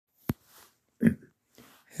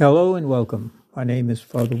Hello and welcome. My name is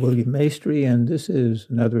Father William Maestri, and this is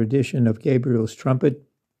another edition of Gabriel's Trumpet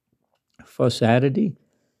for Saturday,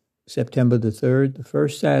 September the 3rd, the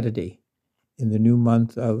first Saturday in the new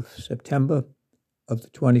month of September of the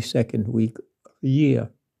 22nd week of the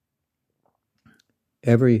year.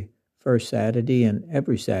 Every first Saturday and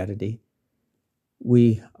every Saturday,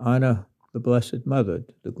 we honor the Blessed Mother,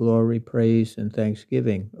 the glory, praise, and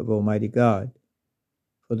thanksgiving of Almighty God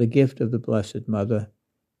for the gift of the Blessed Mother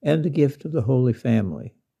and the gift of the Holy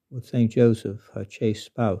Family, with St. Joseph, her chaste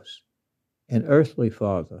spouse, and earthly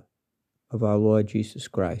father of our Lord Jesus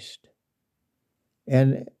Christ.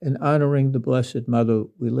 And in honoring the Blessed Mother,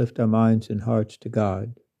 we lift our minds and hearts to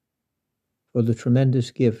God for the tremendous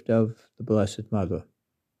gift of the Blessed Mother,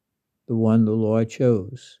 the one the Lord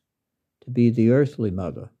chose to be the earthly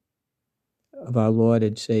mother of our Lord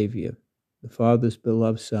and Savior, the Father's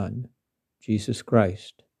beloved Son, Jesus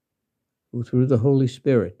Christ, who through the Holy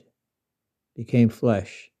Spirit became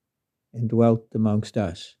flesh and dwelt amongst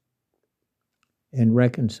us and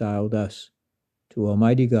reconciled us to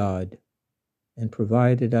Almighty God and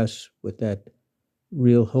provided us with that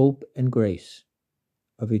real hope and grace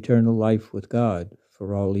of eternal life with God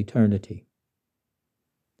for all eternity.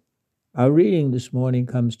 Our reading this morning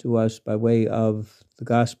comes to us by way of the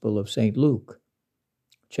Gospel of St. Luke,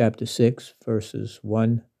 chapter 6, verses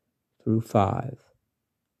 1 through 5.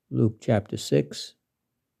 Luke chapter 6,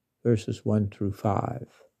 verses 1 through 5.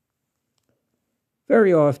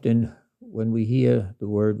 Very often, when we hear the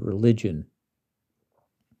word religion,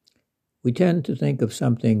 we tend to think of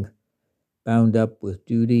something bound up with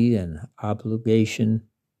duty and obligation.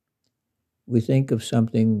 We think of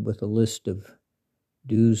something with a list of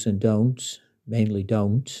do's and don'ts, mainly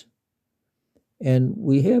don'ts. And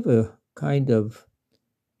we have a kind of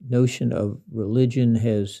notion of religion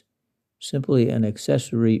as simply an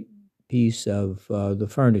accessory piece of the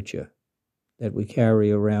furniture that we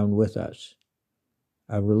carry around with us.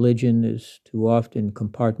 Our religion is too often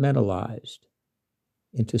compartmentalized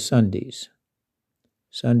into Sundays.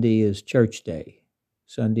 Sunday is church day.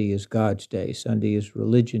 Sunday is God's day. Sunday is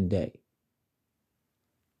religion day.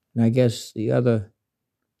 And I guess the other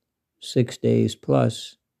 6 days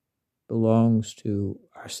plus belongs to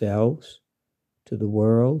ourselves, to the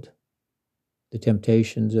world, the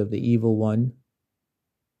temptations of the evil one.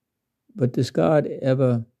 But does God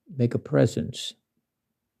ever make a presence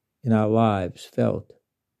in our lives felt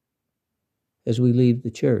as we leave the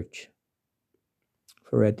church?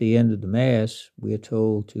 For at the end of the Mass, we are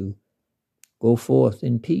told to go forth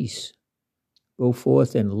in peace, go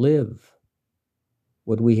forth and live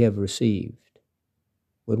what we have received,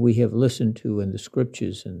 what we have listened to in the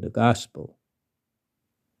Scriptures and the Gospel,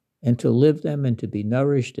 and to live them and to be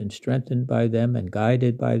nourished and strengthened by them and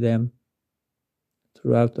guided by them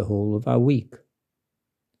throughout the whole of our week.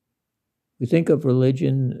 We think of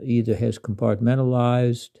religion either as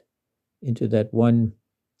compartmentalized into that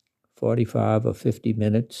 45 or 50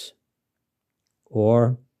 minutes,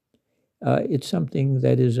 or it's something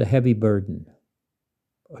that is a heavy burden,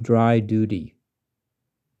 a dry duty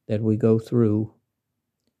that we go through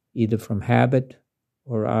either from habit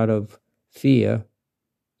or out of fear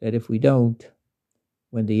that if we don't,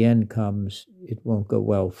 when the end comes, it won't go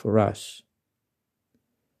well for us.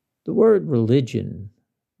 The word religion,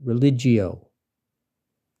 religio,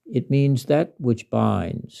 it means that which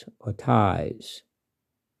binds or ties.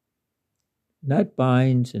 Not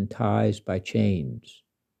binds and ties by chains,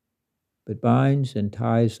 but binds and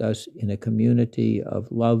ties us in a community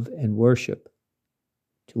of love and worship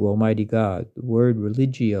to Almighty God. The word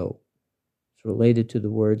religio is related to the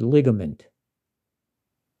word ligament.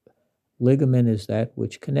 Ligament is that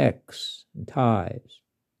which connects and ties.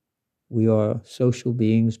 We are social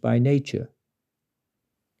beings by nature,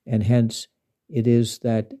 and hence it is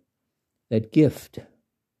that gift,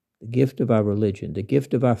 the gift of our religion, the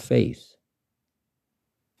gift of our faith,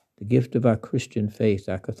 the gift of our Christian faith,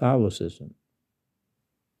 our Catholicism,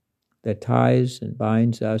 that ties and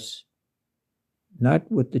binds us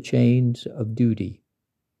not with the chains of duty,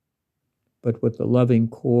 but with the loving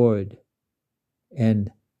cord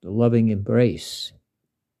and the loving embrace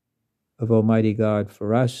of Almighty God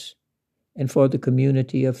for us and for the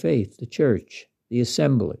community of faith, the church, the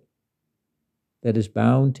assembly, that is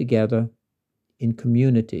bound together in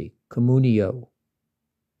community, communio,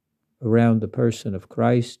 around the person of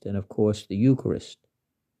Christ and, of course, the Eucharist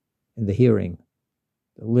and the hearing,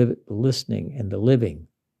 the listening and the living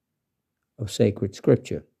of sacred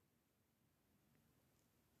Scripture.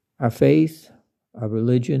 Our faith, our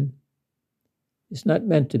religion, is not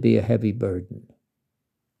meant to be a heavy burden.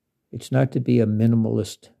 It's not to be a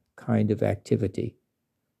minimalist kind of activity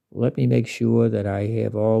Let me make sure that I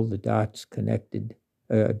have all the dots connected,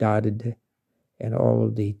 dotted, and all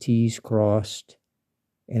of the T's crossed,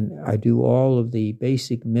 and I do all of the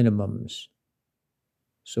basic minimums,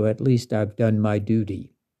 so at least I've done my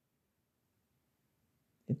duty.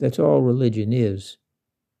 If that's all religion is,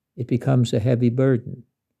 it becomes a heavy burden.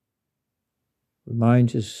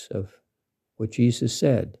 Reminds us of what Jesus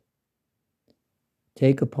said.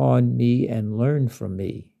 Take upon me and learn from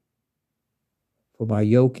me, for my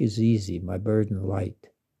yoke is easy, my burden light.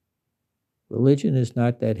 Religion is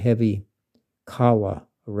not that heavy collar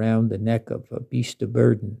around the neck of a beast of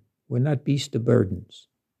burden. We're not beast of burdens.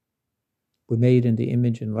 We're made in the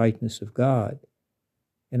image and likeness of God.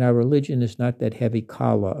 And our religion is not that heavy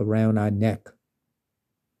collar around our neck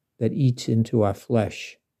that eats into our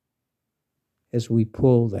flesh as we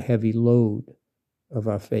pull the heavy load of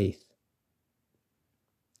our faith.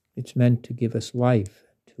 It's meant to give us life,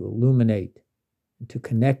 to illuminate, and to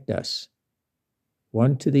connect us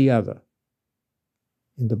one to the other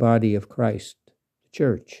in the body of Christ, the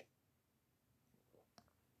church.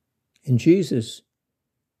 And Jesus,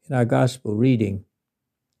 in our gospel reading,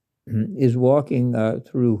 is walking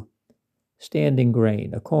through standing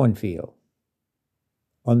grain, a cornfield,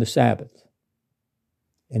 on the Sabbath.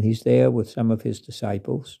 And he's there with some of his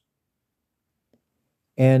disciples.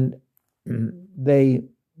 And they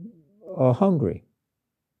are hungry.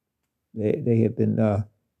 They have been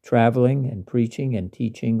traveling and preaching and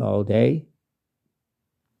teaching all day.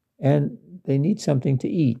 And they need something to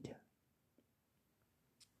eat.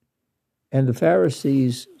 And the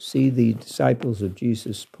Pharisees see the disciples of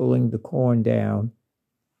Jesus pulling the corn down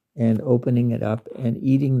and opening it up and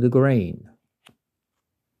eating the grain.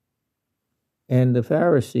 And the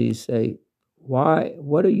Pharisees say, "Why?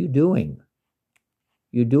 What are you doing?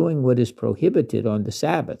 You're doing what is prohibited on the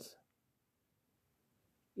Sabbath."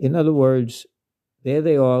 In other words, there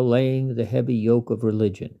they are laying the heavy yoke of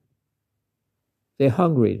religion. They're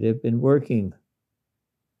hungry. They've been working.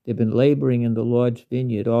 They've been laboring in the Lord's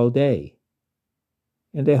vineyard all day.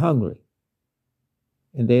 And they're hungry.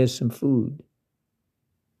 And there's some food.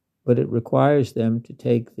 But it requires them to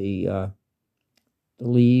take the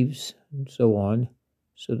leaves and so on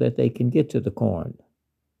so that they can get to the corn,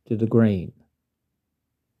 to the grain.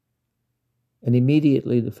 And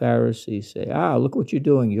immediately the Pharisees say, look what you're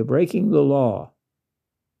doing. You're breaking the law.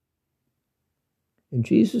 And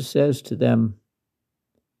Jesus says to them,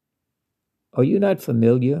 are you not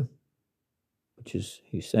familiar? Which is,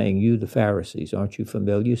 he's saying, you, the Pharisees, aren't you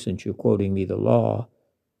familiar since you're quoting me the law?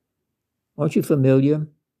 Aren't you familiar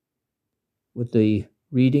with the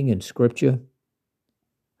reading in Scripture?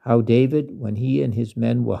 How David, when he and his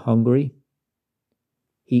men were hungry,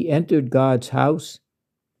 he entered God's house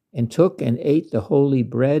and took and ate the holy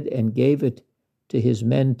bread and gave it to his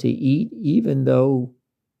men to eat, even though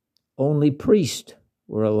only priests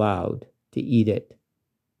were allowed to eat it.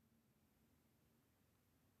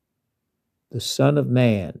 The Son of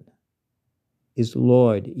Man is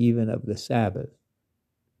Lord even of the Sabbath.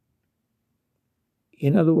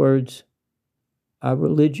 In other words, our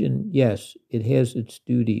religion, yes, it has its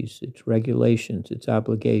duties, its regulations, its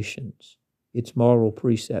obligations, its moral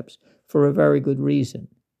precepts, for a very good reason.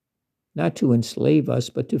 Not to enslave us,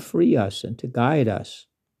 but to free us and to guide us,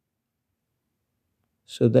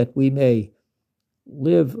 so that we may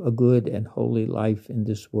live a good and holy life in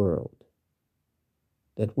this world,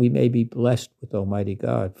 that we may be blessed with Almighty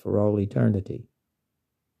God for all eternity.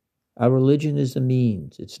 Our religion is a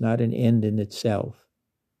means, it's not an end in itself.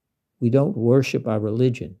 We don't worship our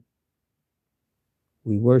religion.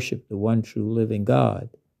 We worship the one true living God.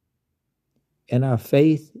 And our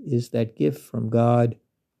faith is that gift from God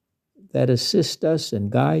that assists us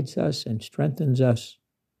and guides us and strengthens us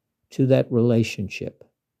to that relationship.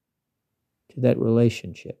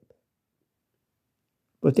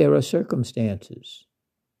 But there are circumstances,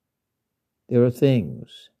 there are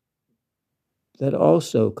things that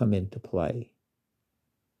also come into play.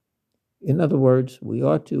 In other words, we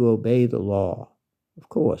ought to obey the law, of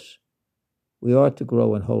course. We ought to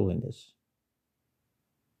grow in holiness,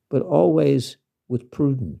 but always with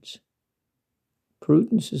prudence.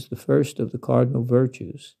 Prudence is the first of the cardinal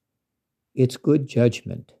virtues. It's good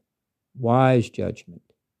judgment, wise judgment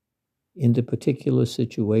in the particular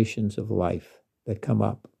situations of life that come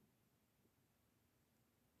up.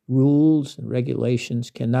 Rules and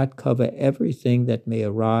regulations cannot cover everything that may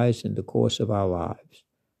arise in the course of our lives.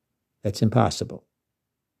 That's impossible.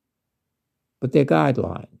 But they're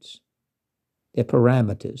guidelines, they're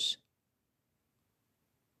parameters.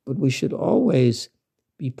 But we should always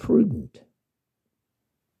be prudent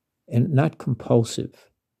and not compulsive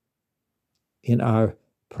in our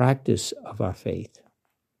practice of our faith.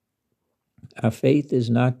 Our faith is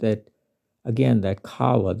not that, again, that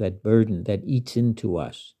collar, that burden that eats into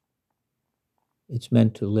us. It's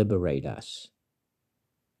meant to liberate us.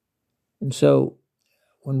 And so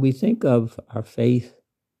when we think of our faith,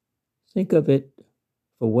 think of it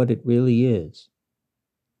for what it really is,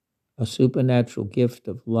 a supernatural gift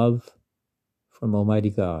of love from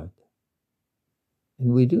Almighty God.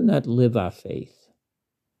 And we do not live our faith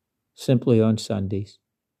simply on Sundays.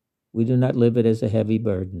 We do not live it as a heavy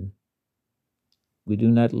burden. We do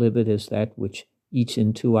not live it as that which eats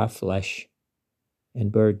into our flesh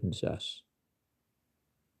and burdens us.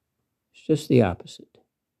 It's just the opposite.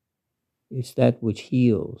 It's that which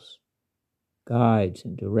heals, guides,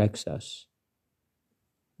 and directs us,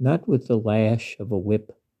 not with the lash of a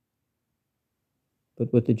whip,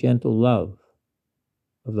 but with the gentle love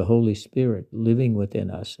of the Holy Spirit living within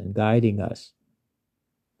us and guiding us,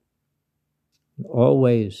 and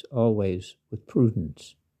always, always with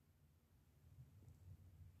prudence.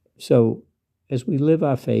 So, as we live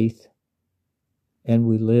our faith, and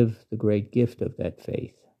we live the great gift of that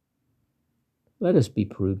faith, let us be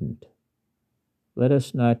prudent. Let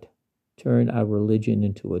us not turn our religion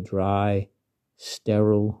into a dry,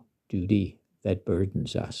 sterile duty that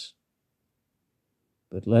burdens us.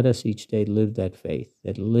 But let us each day live that faith,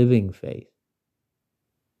 that living faith.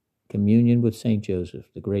 Communion with St. Joseph,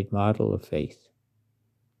 the great model of faith.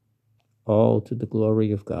 All to the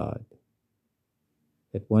glory of God.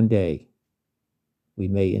 That one day we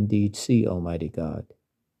may indeed see Almighty God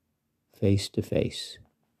face to face.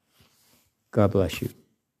 God bless you.